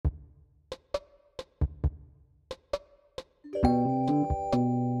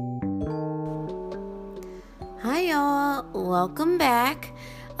Welcome back.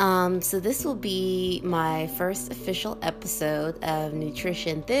 So this will be my first official episode of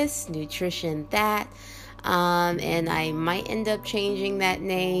Nutrition This, Nutrition That. And I might end up changing that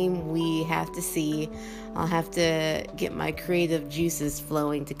name. We have to see. I'll have to get my creative juices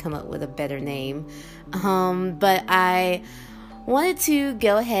flowing to come up with a better name. But I wanted to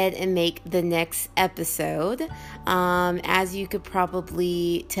go ahead and make the next episode. As you could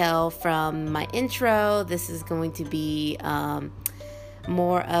probably tell from my intro, this is going to be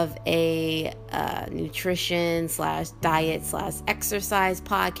more of a nutrition / diet / exercise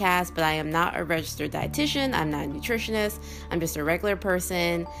podcast, but I am not a registered dietitian. I'm not a nutritionist. I'm just a regular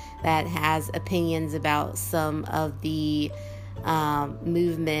person that has opinions about some of the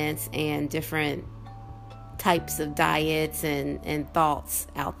movements and different types of diets and thoughts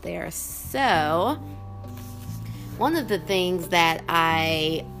out there. So one of the things that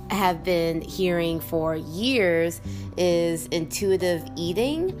I have been hearing for years is intuitive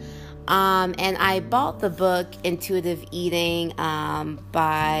eating. And I bought the book Intuitive Eating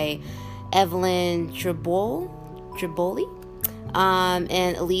by Evelyn Tribole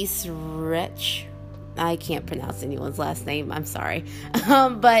and Elise Resch. I can't pronounce anyone's last name. I'm sorry.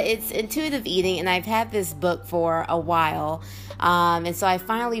 But it's Intuitive Eating, and I've had this book for a while. And so I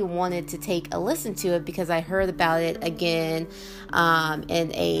finally wanted to take a listen to it because I heard about it again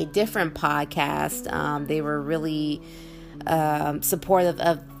in a different podcast. They were really supportive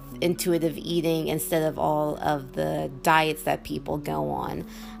of intuitive eating instead of all of the diets that people go on.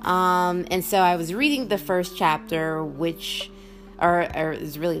 And so I was reading the first chapter, which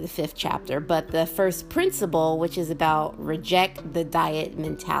is really the fifth chapter, but the first principle, which is about reject the diet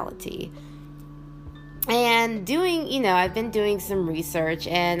mentality. And I've been doing some research,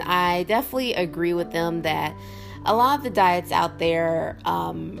 and I definitely agree with them that a lot of the diets out there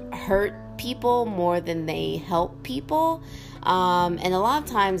hurt people more than they help people. And a lot of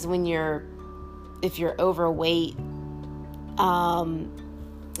times if you're overweight, and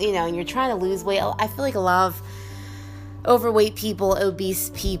you're trying to lose weight, I feel like a lot of overweight people,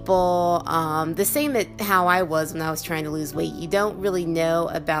 obese people, the same as how I was when I was trying to lose weight. You don't really know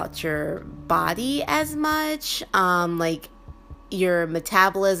about your body as much, like your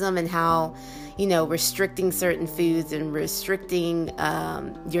metabolism and how, restricting certain foods and restricting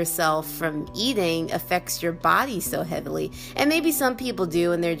yourself from eating affects your body so heavily. And maybe some people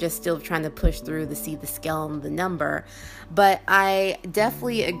do, and they're just still trying to push through to see the scale and the number. But I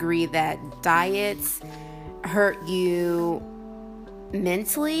definitely agree that diets hurt you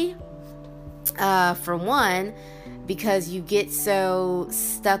mentally, for one, because you get so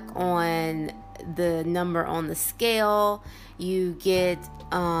stuck on the number on the scale. You get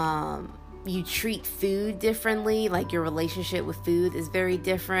you treat food differently, like your relationship with food is very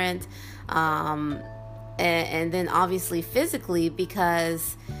different, and then obviously physically,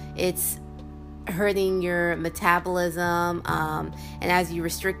 because it's hurting your metabolism, and as you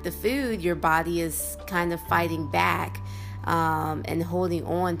restrict the food, your body is kind of fighting back and holding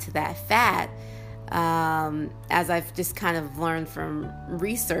on to that fat, as I've just kind of learned from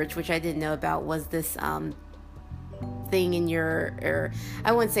research, which I didn't know about, was this thing in or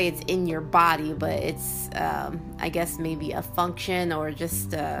I wouldn't say it's in your body, but it's I guess maybe a function or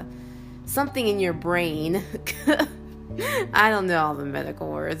just something in your brain. I don't know all the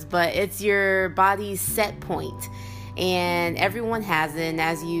medical words, but it's your body's set point, and everyone has it. And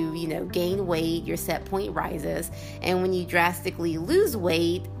as you gain weight, your set point rises, and when you drastically lose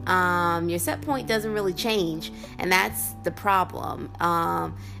weight, your set point doesn't really change, and that's the problem.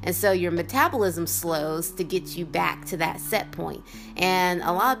 And so your metabolism slows to get you back to that set point, and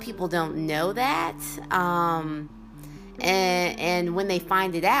a lot of people don't know that. And when they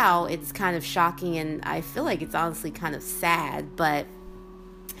find it out, it's kind of shocking, and I feel like it's honestly kind of sad. But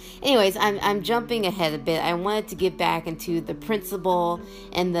anyways, I'm jumping ahead a bit. I wanted to get back into the principle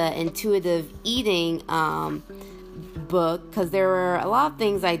and the intuitive eating book, because there were a lot of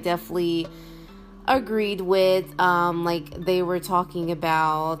things I definitely agreed with. Like they were talking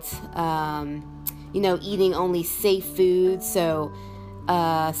about, eating only safe foods. So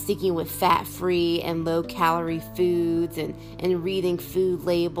sticking with fat-free and low-calorie foods, and reading food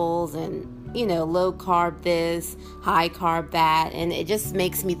labels, and low carb this, high carb that. And it just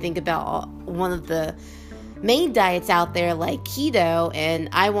makes me think about one of the main diets out there, like keto. And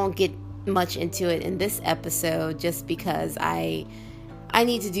I won't get much into it in this episode just because I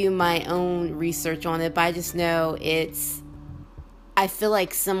need to do my own research on it, but I just know I feel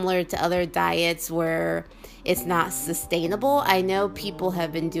like similar to other diets where it's not sustainable. I know people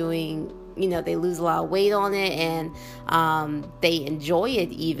have been doing they lose a lot of weight on it, and they enjoy it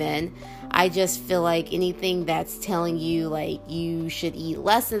even. I just feel like anything that's telling you like you should eat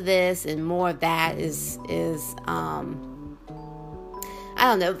less of this and more of that is I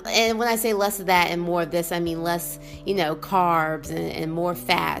don't know. And when I say less of that and more of this, I mean less, carbs and more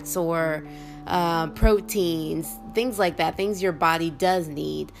fats or proteins, things like that, things your body does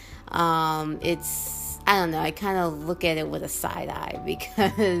need. I don't know. I kind of look at it with a side eye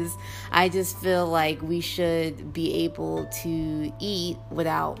because I just feel like we should be able to eat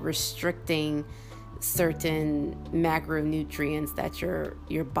without restricting certain macronutrients that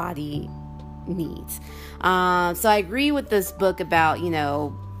your body needs. So I agree with this book about,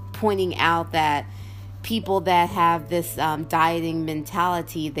 pointing out that people that have this dieting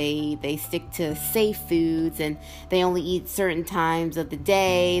mentality, they stick to safe foods and they only eat certain times of the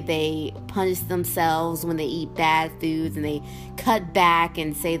day. They punish themselves when they eat bad foods, and they cut back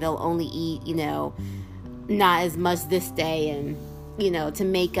and say they'll only eat, not as much this day, and to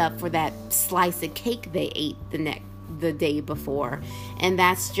make up for that slice of cake they ate the day before. And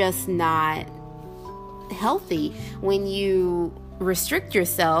that's just not healthy. When you restrict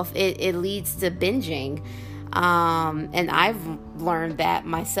yourself, it leads to binging, and I've learned that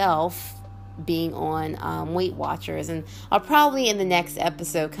myself being on Weight Watchers, and I'll probably in the next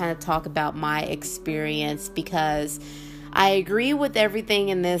episode kind of talk about my experience, because I agree with everything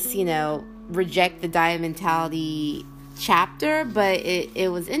in this reject the diet mentality chapter, but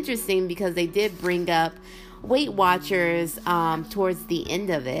it was interesting because they did bring up Weight Watchers towards the end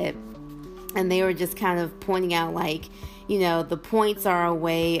of it, and they were just kind of pointing out like, the points are a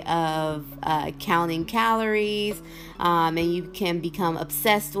way of counting calories, and you can become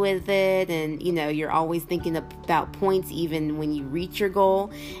obsessed with it, and you're always thinking about points even when you reach your goal,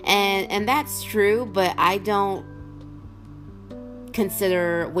 and that's true, but I don't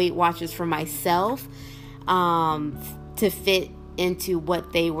consider Weight Watchers for myself to fit into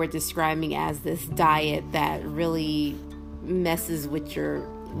what they were describing as this diet that really messes with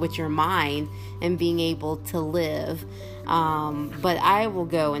your mind and being able to live. But I will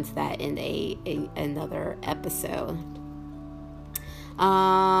go into that in another episode.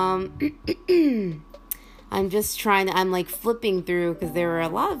 I'm like flipping through because there were a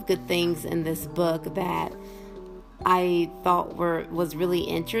lot of good things in this book that I thought was really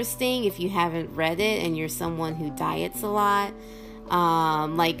interesting. If you haven't read it and you're someone who diets a lot,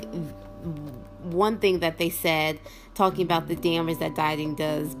 like one thing that they said, talking about the damage that dieting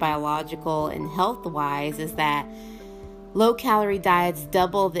does biological and health-wise, is that low-calorie diets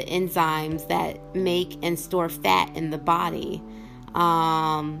double the enzymes that make and store fat in the body.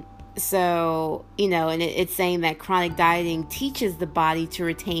 So, and it's saying that chronic dieting teaches the body to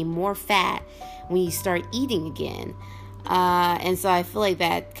retain more fat when you start eating again. And so I feel like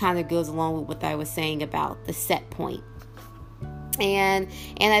that kind of goes along with what I was saying about the set point. And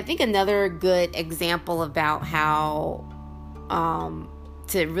I think another good example about how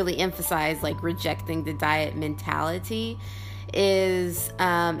to really emphasize like rejecting the diet mentality is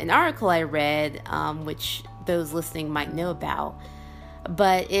an article I read, which those listening might know about,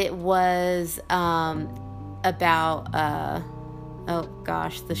 but it was about oh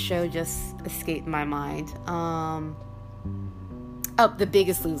gosh, the show just escaped my mind. The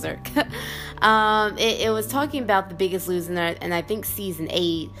Biggest Loser. It was talking about The Biggest Loser, and I think season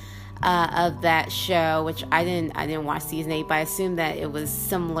 8 of that show, which I didn't watch season 8, but I assume that it was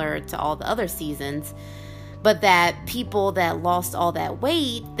similar to all the other seasons. But that people that lost all that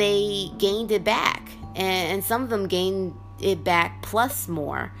weight, they gained it back, and some of them gained it back plus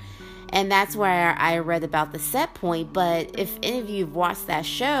more. And that's where I read about the set point. But if any of you have watched that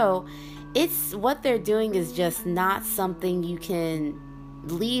show, it's what they're doing is just not something you can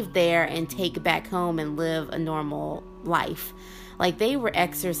leave there and take back home and live a normal life. Like, they were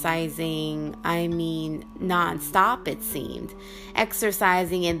exercising, nonstop, it seemed.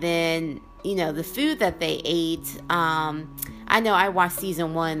 Exercising, and then, the food that they ate, I know I watched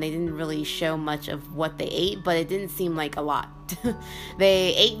season 1, they didn't really show much of what they ate, but it didn't seem like a lot.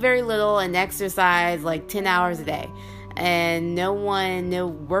 They ate very little and exercised like 10 hours a day. And no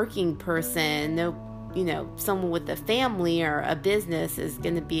working person, someone with a family or a business is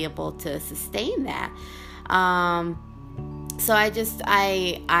going to be able to sustain that. So I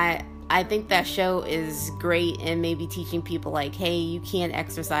think that show is great, and maybe teaching people like, hey, you can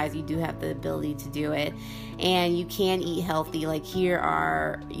exercise, you do have the ability to do it, and you can eat healthy. Like, here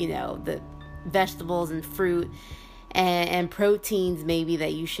are, the vegetables and fruit and proteins maybe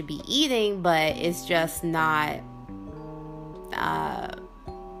that you should be eating, but it's just not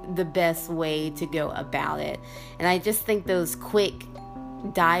the best way to go about it. And I just think those quick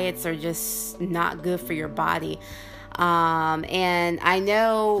diets are just not good for your body. And I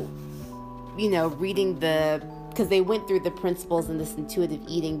know, reading because they went through the principles in this intuitive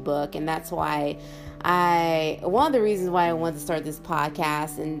eating book, and that's why one of the reasons why I wanted to start this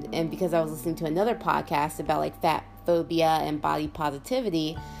podcast, and because I was listening to another podcast about like fat phobia and body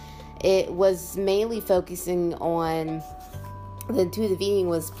positivity, it was mainly focusing on the intuitive eating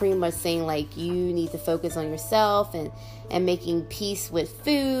was pretty much saying like you need to focus on yourself and making peace with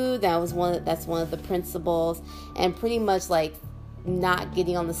food. That's one of the principles, and pretty much like not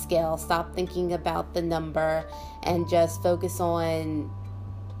getting on the scale, stop thinking about the number, and just focus on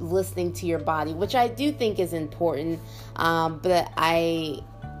listening to your body, which I do think is important. But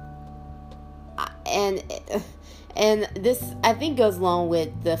and this I think goes along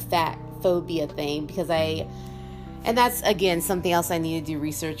with the fat phobia thing, because and that's again something else I need to do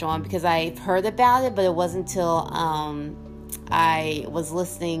research on, because I've heard about it, but it wasn't until I was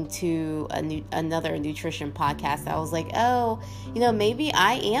listening to another nutrition podcast. I was like, oh, maybe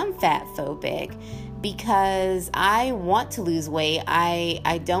I am fat phobic, because I want to lose weight.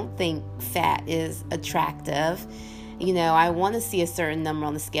 I don't think fat is attractive. I want to see a certain number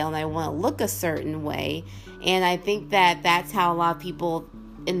on the scale, and I want to look a certain way. And I think that that's how a lot of people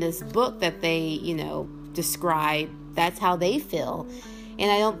in this book that they, describe, that's how they feel.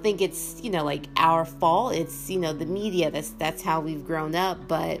 And I don't think it's, like our fault. It's, the media. That's how we've grown up.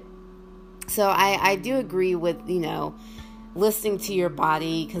 But so I do agree with, listening to your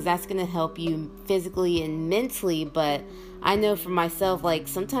body, because that's going to help you physically and mentally. But I know for myself, like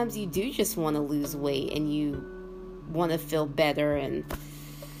sometimes you do just want to lose weight and you want to feel better. And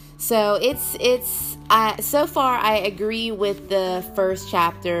so so far I agree with the first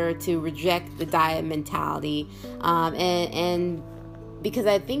chapter to reject the diet mentality. And because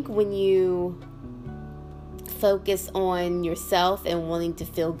I think when you focus on yourself and wanting to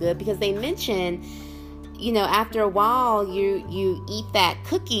feel good, because they mention, after a while you eat that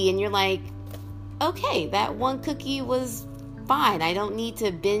cookie and you're like, okay, that one cookie was fine. I don't need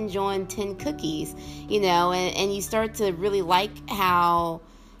to binge on 10 cookies, and you start to really like how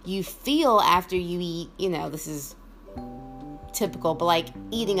you feel after you eat, this is typical, but like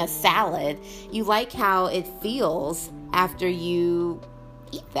eating a salad, you like how it feels after you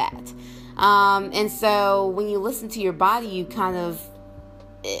eat that. And so when you listen to your body, you kind of,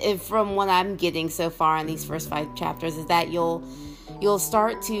 from what I'm getting so far in these first 5 chapters, is that you'll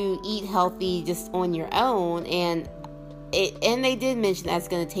start to eat healthy just on your own. And they did mention that's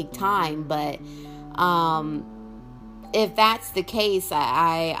going to take time, but if that's the case,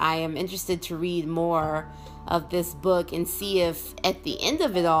 I am interested to read more of this book and see if at the end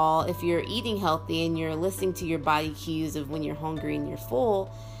of it all, if you're eating healthy and you're listening to your body cues of when you're hungry and you're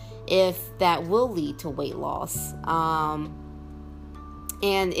full, if that will lead to weight loss.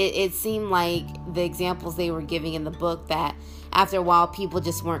 And it seemed like the examples they were giving in the book, that after a while people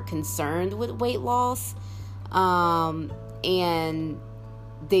just weren't concerned with weight loss, and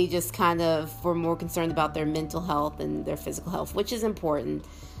they just kind of were more concerned about their mental health and their physical health, which is important.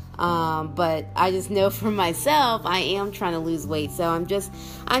 But I just know for myself, I am trying to lose weight. So I'm just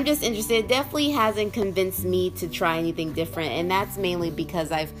interested. It definitely hasn't convinced me to try anything different. And that's mainly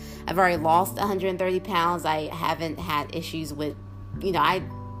because I've already lost 130 pounds. I haven't had issues with,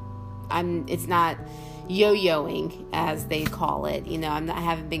 it's not yo-yoing, as they call it. I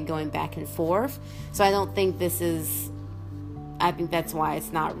haven't been going back and forth. So I don't think I think that's why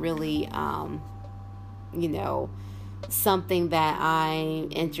it's not really, something that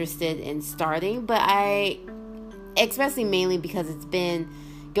I'm interested in starting. But especially mainly because it's been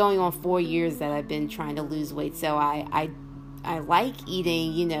going on 4 years that I've been trying to lose weight. So I like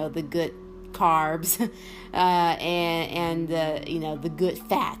eating, the good carbs, and the good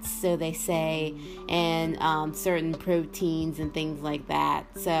fats, so they say, and certain proteins and things like that.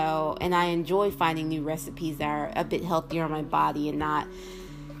 So, and I enjoy finding new recipes that are a bit healthier on my body and not,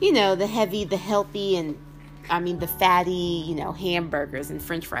 the healthy, and the fatty, hamburgers and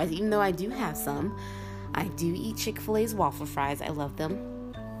French fries. Even though I do have some, I do eat Chick-fil-A's waffle fries. I love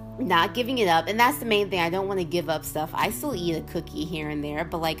them. Not giving it up, and that's the main thing. I don't want to give up stuff. I still eat a cookie here and there,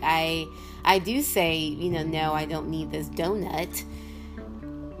 but like I do say, no, I don't need this donut,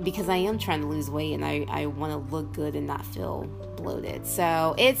 because I am trying to lose weight and I want to look good and not feel bloated.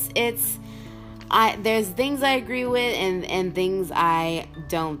 So there's things I agree with and things I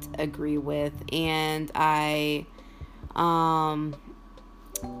don't agree with, and I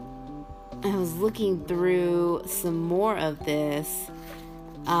was looking through some more of this.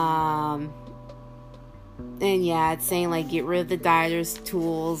 And yeah, it's saying like get rid of the dieter's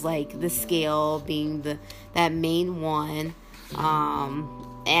tools, like the scale being that main one.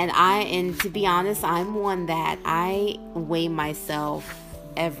 And to be honest, I'm one that I weigh myself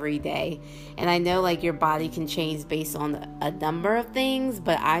every day. And I know like your body can change based on a number of things,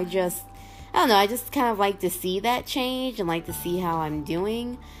 but I don't know, I just kind of like to see that change and like to see how I'm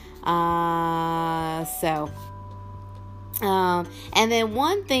doing. And then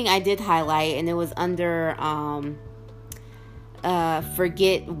one thing I did highlight, and it was under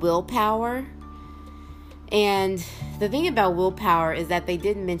forget willpower. And the thing about willpower is that they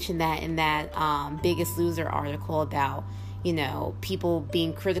did mention that in that Biggest Loser article about, people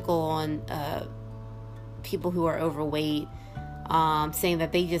being critical on people who are overweight, saying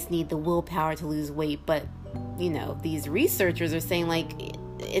that they just need the willpower to lose weight. But, these researchers are saying, like,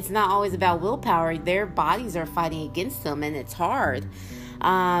 it's not always about willpower. Their bodies are fighting against them, and it's hard.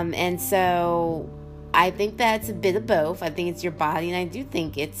 And so I think that's a bit of both. I think it's your body, and I do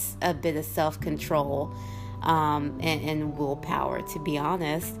think it's a bit of self-control and willpower, to be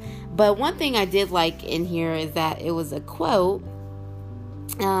honest. But one thing I did like in here is that it was a quote,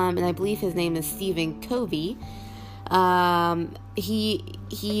 and I believe his name is Stephen Covey.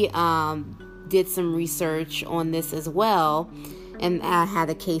 He did some research on this as well, and I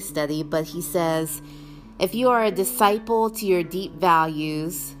had a case study, but he says, if you are a disciple to your deep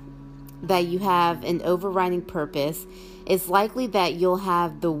values, that you have an overriding purpose, it's likely that you'll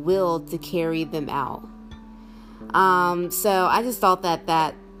have the will to carry them out. So I just thought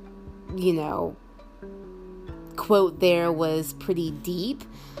that quote there was pretty deep.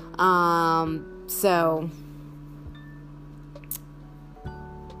 So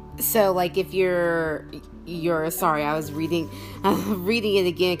like if you're sorry, I was reading it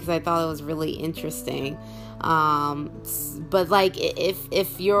again because I thought it was really interesting. But like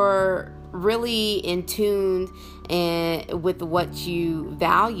if you're really in tune and with what you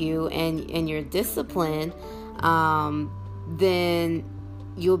value and your discipline, then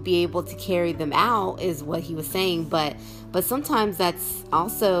you'll be able to carry them out, is what he was saying. But sometimes that's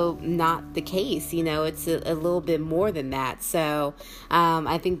also not the case. It's a little bit more than that. So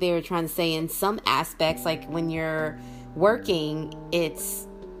I think they were trying to say in some aspects, like when you're working, it's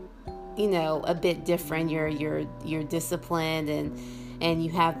a bit different. You're disciplined and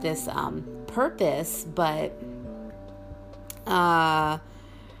you have this purpose, but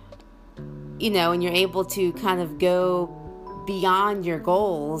and you're able to kind of go beyond your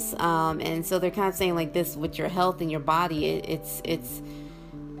goals, and so they're kind of saying like this with your health and your body, it's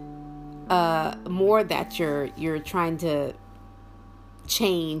more that you're trying to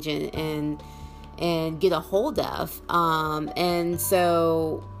change and get a hold of, and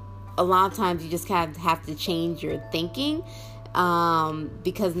so a lot of times you just kind of have to change your thinking,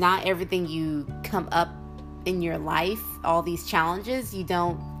 because not everything you come up in your life, all these challenges, you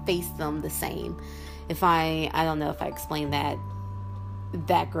don't face them the same. I don't know if I explained that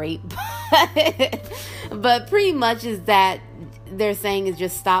great, but pretty much is that they're saying is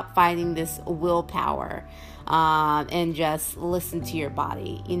just stop fighting this willpower, and just listen to your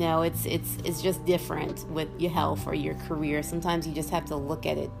body. It's just different with your health or your career. Sometimes you just have to look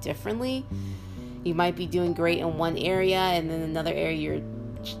at it differently. You might be doing great in one area, and then another area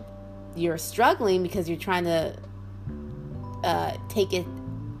you're struggling because you're trying to take it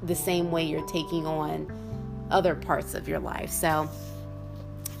the same way you're taking on other parts of your life. So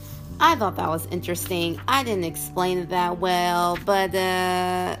I thought that was interesting. I didn't explain it that well, but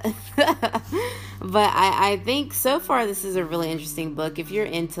I think so far this is a really interesting book. If you're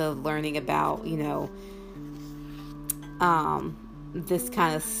into learning about, this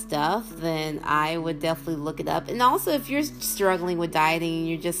kind of stuff, then I would definitely look it up. And also, if you're struggling with dieting and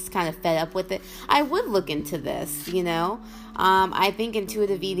you're just kind of fed up with it, I would look into this. I think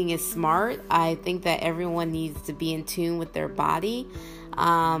intuitive eating is smart. I think that everyone needs to be in tune with their body.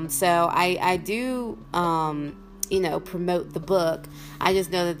 So I do promote the book. I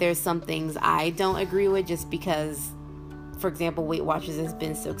just know that there's some things I don't agree with, just because, for example, Weight Watchers has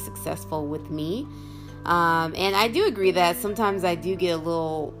been so successful with me. And I do agree that sometimes I do get a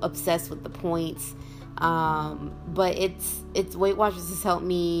little obsessed with the points. But it's Weight Watchers has helped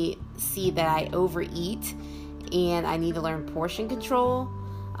me see that I overeat and I need to learn portion control.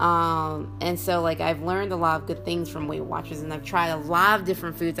 And so like I've learned a lot of good things from Weight Watchers, and I've tried a lot of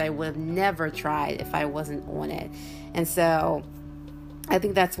different foods I would have never tried if I wasn't on it. And so I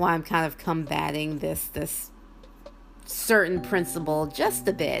think that's why I'm kind of combating this certain principle just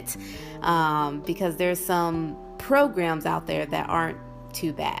a bit, because there's some programs out there that aren't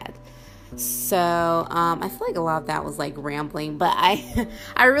too bad. So I feel like a lot of that was like rambling, but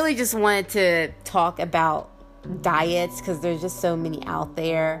I really just wanted to talk about diets, because there's just so many out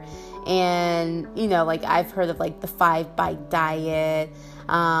there. And, like I've heard of like the 5-bite diet,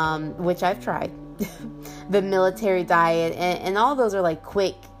 which I've tried, the military diet, and all those are like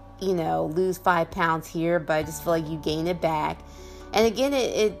quick, lose 5 pounds here, but I just feel like you gain it back. And again,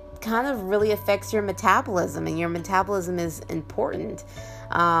 it kind of really affects your metabolism, and your metabolism is important.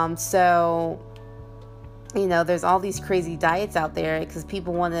 So, there's all these crazy diets out there because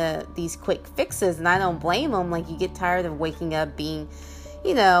people want these quick fixes, and I don't blame them. Like, you get tired of waking up being,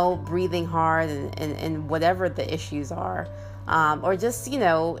 breathing hard and whatever the issues are. Or just,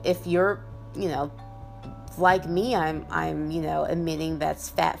 if you're, like me, I'm admitting that's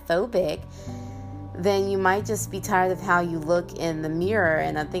fat phobic, then you might just be tired of how you look in the mirror.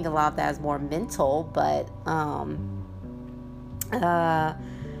 And I think a lot of that is more mental, but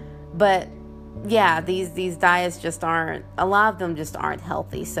yeah, these diets just aren't, a lot of them just aren't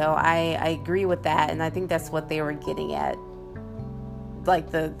healthy. So I agree with that. And I think that's what they were getting at.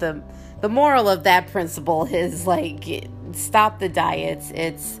 Like the moral of that principle is like, stop the diets.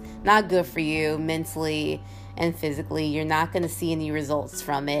 It's not good for you mentally and physically. You're not going to see any results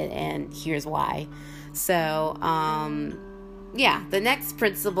from it, and here's why. So the next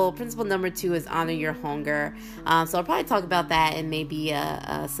principle number 2 is honor your hunger. So I'll probably talk about that in maybe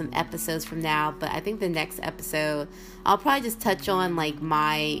some episodes from now, but I think the next episode I'll probably just touch on like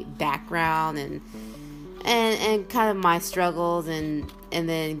my background and kind of my struggles, and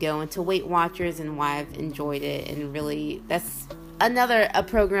then go into Weight Watchers and why I've enjoyed it. And really, that's a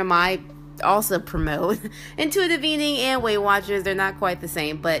program I also promote. Intuitive Eating and Weight Watchers, they're not quite the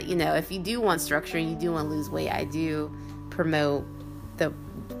same, but if you do want structure, you do want to lose weight, I do promote the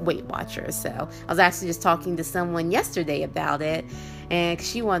Weight Watchers. So I was actually just talking to someone yesterday about it, and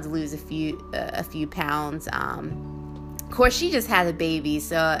she wanted to lose a few pounds. Of course, she just had a baby,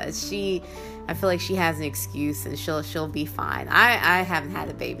 so I feel like she has an excuse, and she'll be fine. I haven't had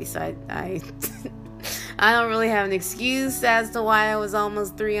a baby, so I I don't really have an excuse as to why I was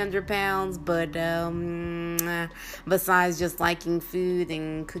almost 300 pounds, but besides just liking food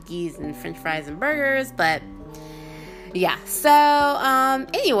and cookies and french fries and burgers. But yeah, so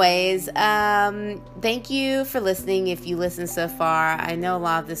anyways, thank you for listening if you listened so far. I know a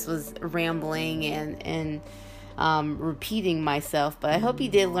lot of this was rambling and repeating myself, but I hope you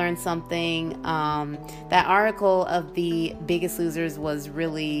did learn something. That article of The Biggest Losers was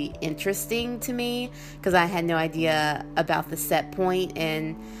really interesting to me because I had no idea about the set point,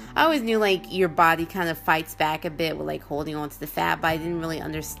 and I always knew like your body kind of fights back a bit with like holding on to the fat, but I didn't really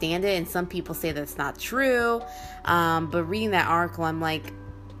understand it. And some people say that's not true, but reading that article, I'm like,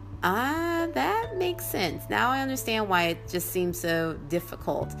 that makes sense. Now I understand why it just seems so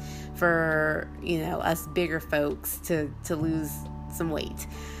difficult for, us bigger folks to lose some weight.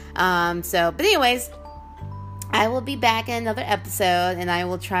 But anyways, I will be back in another episode, and I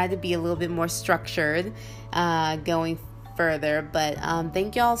will try to be a little bit more structured, going further. But,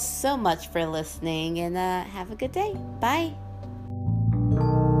 thank y'all so much for listening, and, have a good day. Bye.